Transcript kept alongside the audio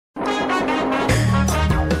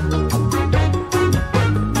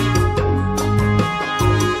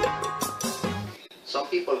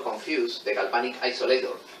confuse the galvanic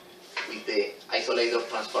isolator with the isolator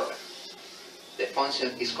transformer. The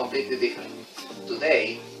function is completely different.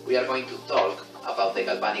 Today, we are going to talk about the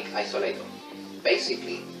galvanic isolator.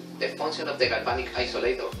 Basically, the function of the galvanic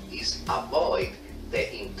isolator is avoid the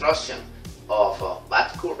intrusion of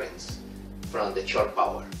bad currents from the short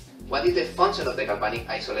power. What is the function of the galvanic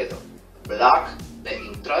isolator? Block the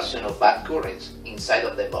intrusion of bad currents inside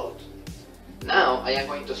of the boat. Now I am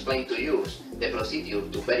going to explain to you the procedure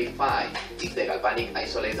to verify if the galvanic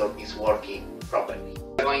isolator is working properly.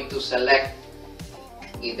 We are going to select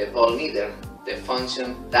in the voltmeter the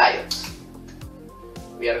function diodes.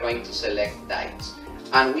 We are going to select diodes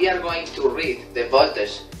and we are going to read the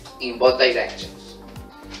voltage in both directions.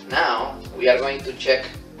 Now we are going to check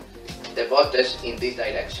the voltage in this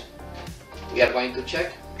direction. We are going to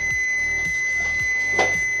check.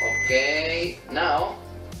 Okay, now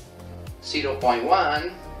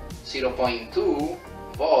 0.1, 0.2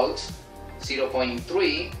 volts,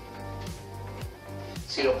 0.3,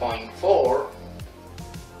 0.4,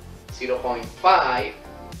 0.5,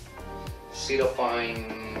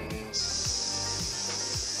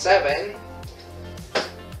 0.7,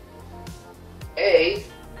 8,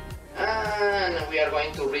 and we are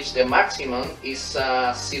going to reach the maximum is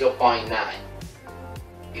 0.9.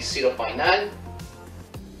 Is 0.9.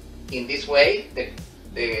 In this way,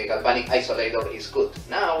 the galvanic isolator is good.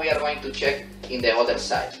 Now we are going to check in the other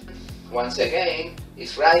side. Once again,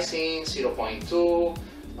 it's rising 0.2,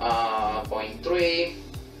 0.3,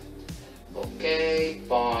 okay,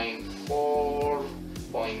 0.4,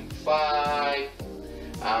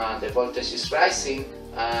 0.5, the voltage is rising,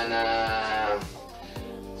 and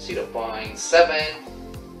 0.7,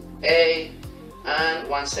 8, and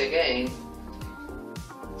once again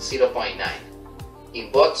 0.9. In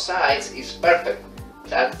both sides is perfect.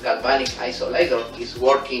 That galvanic isolator is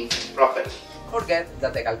working properly. Forget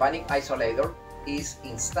that the galvanic isolator is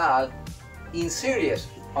installed in series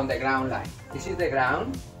on the ground line. This is the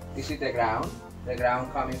ground, this is the ground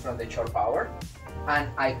coming from the shore power, and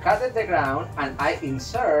I cut the ground and I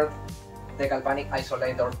insert the galvanic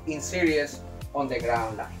isolator in series on the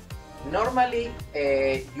ground line. Normally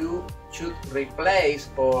you should replace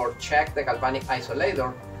or check the galvanic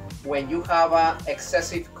isolator when you have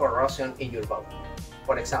excessive corrosion in your boat.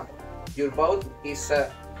 For example, your boat is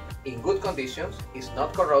in good conditions, is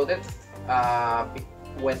not corroded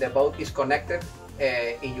when the boat is connected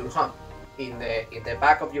in your home. In the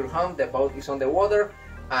back of your home, the boat is on the water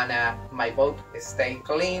and my boat stays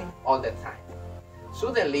clean all the time.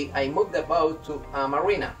 Suddenly, I move the boat to a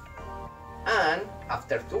marina, and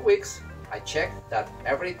after 2 weeks, I check that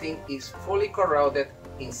everything is fully corroded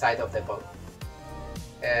inside of the boat.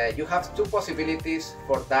 You have two possibilities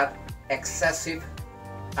for that excessive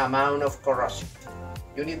amount of corrosion.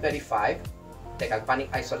 You need to verify the galvanic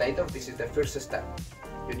isolator. This is the first step.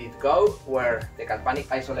 You need to go where the galvanic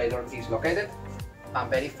isolator is located and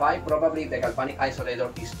verify probably the galvanic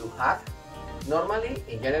isolator is too hot. Normally,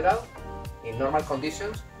 in general, in normal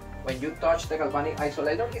conditions, when you touch the galvanic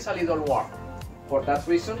isolator, it's a little warm. For that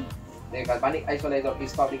reason, the galvanic isolator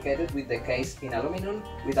is fabricated with the case in aluminum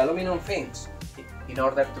with aluminum fins in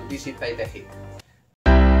order to dissipate the heat.